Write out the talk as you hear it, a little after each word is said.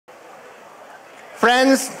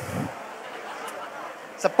Friends,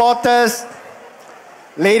 supporters,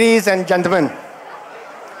 ladies and gentlemen,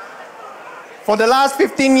 for the last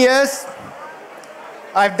 15 years,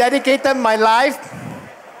 I've dedicated my life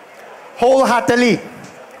wholeheartedly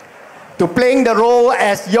to playing the role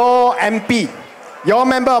as your MP, your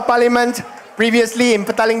Member of Parliament, previously in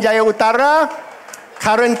Petaling Jaya Utara,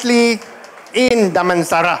 currently in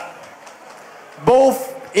Damansara,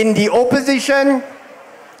 both in the opposition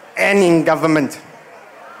and in government.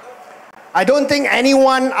 I don't think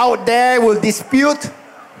anyone out there will dispute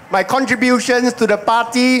my contributions to the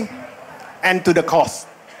party and to the cause.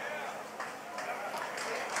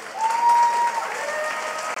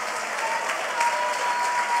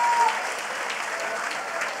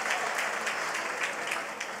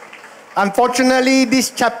 Unfortunately,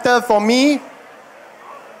 this chapter for me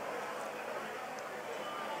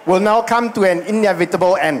will now come to an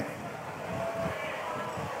inevitable end.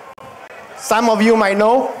 Some of you might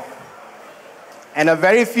know, and a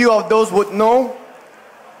very few of those would know,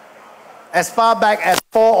 as far back as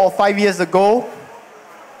 4 or 5 years ago,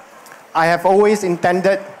 I have always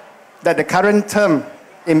intended that the current term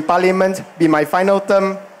in Parliament be my final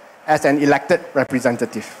term as an elected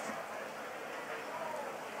representative.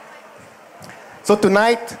 So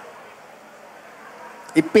tonight,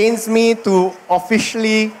 it pains me to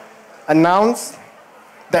officially announce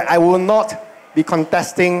that I will not be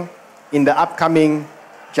contesting in the upcoming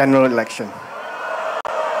general election.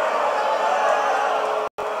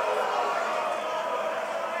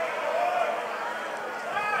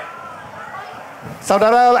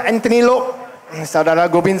 Saudara Anthony Loke, Saudara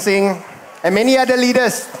Gobind Singh, and many other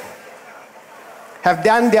leaders have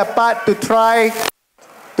done their part to try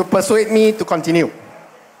to persuade me to continue.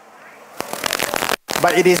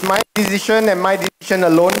 But it is my decision and my decision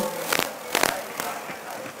alone,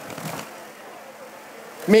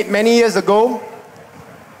 made many years ago,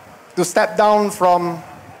 to step down from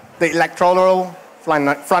the electoral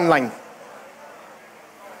front line.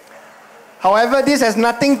 However, this has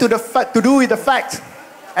nothing to do with the fact,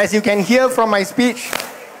 as you can hear from my speech,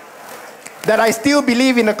 that I still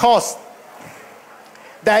believe in the cause,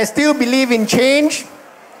 that I still believe in change,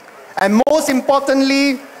 and most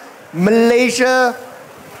importantly, Malaysia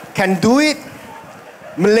can do it.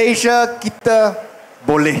 Malaysia kita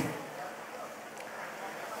boleh.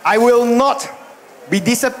 I will not be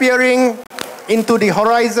disappearing into the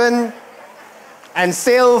horizon and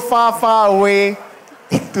sail far, far away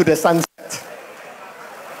into the sunset.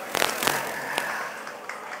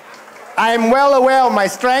 I am well aware of my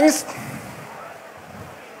strengths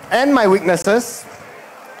and my weaknesses,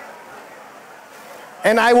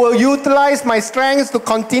 and I will utilize my strengths to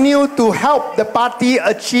continue to help the party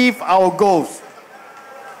achieve our goals.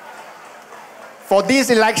 For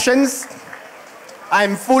these elections, I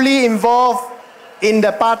am fully involved in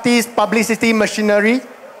the party's publicity machinery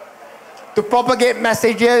to propagate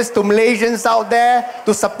messages to Malaysians out there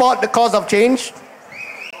to support the cause of change.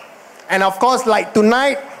 And of course, like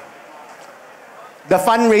tonight, the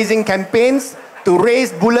fundraising campaigns to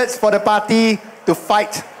raise bullets for the party to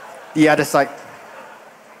fight the other side.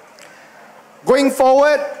 Going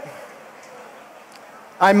forward,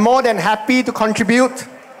 I'm more than happy to contribute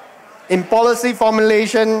in policy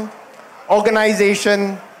formulation,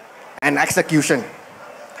 organization, and execution.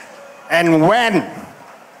 And when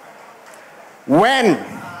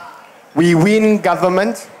we win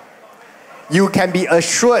government, you can be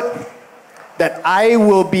assured that I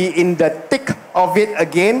will be in the thick of it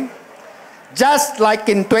again, just like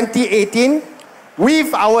in 2018,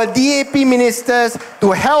 with our DAP ministers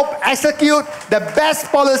to help execute the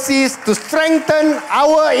best policies to strengthen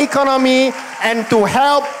our economy and to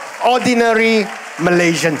help ordinary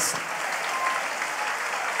Malaysians.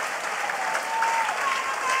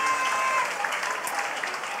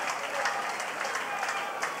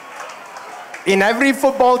 In every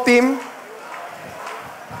football team,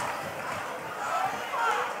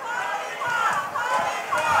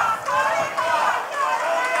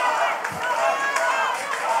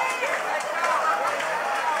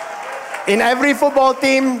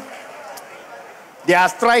 there are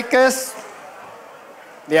strikers,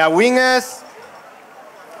 there are wingers,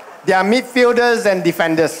 there are midfielders and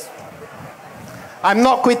defenders. I'm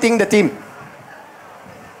not quitting the team.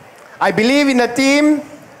 I believe in the team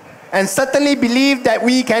and certainly believe that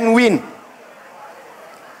we can win.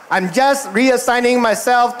 I'm just reassigning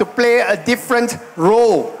myself to play a different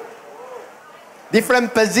role,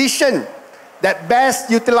 different position that best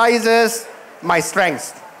utilizes my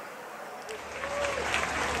strengths.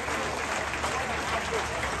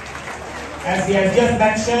 As he has just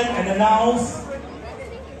mentioned and announced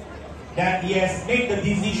that he has made the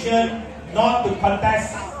decision not to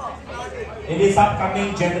contest in this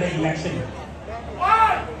upcoming general election.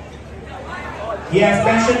 He has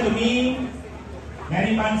mentioned to me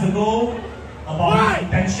many months ago about his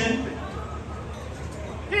intention,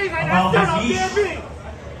 about his wish